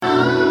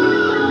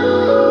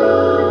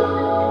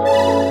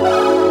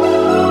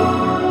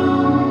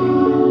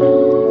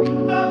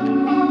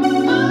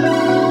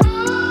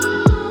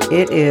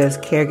It is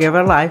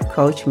Caregiver Life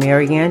Coach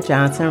Marianne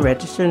Johnson,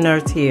 registered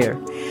nurse here,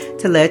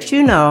 to let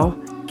you know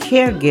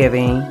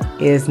caregiving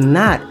is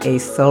not a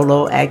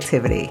solo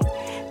activity.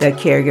 The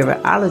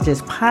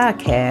Caregiverologist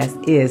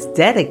podcast is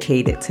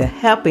dedicated to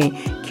helping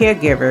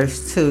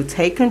caregivers to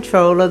take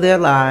control of their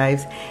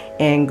lives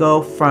and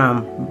go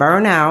from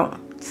burnout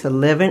to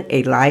living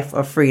a life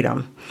of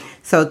freedom.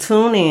 So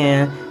tune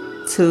in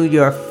to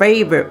your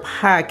favorite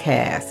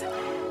podcast,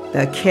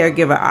 the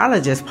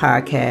Caregiverologist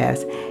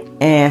podcast,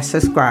 and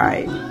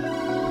subscribe.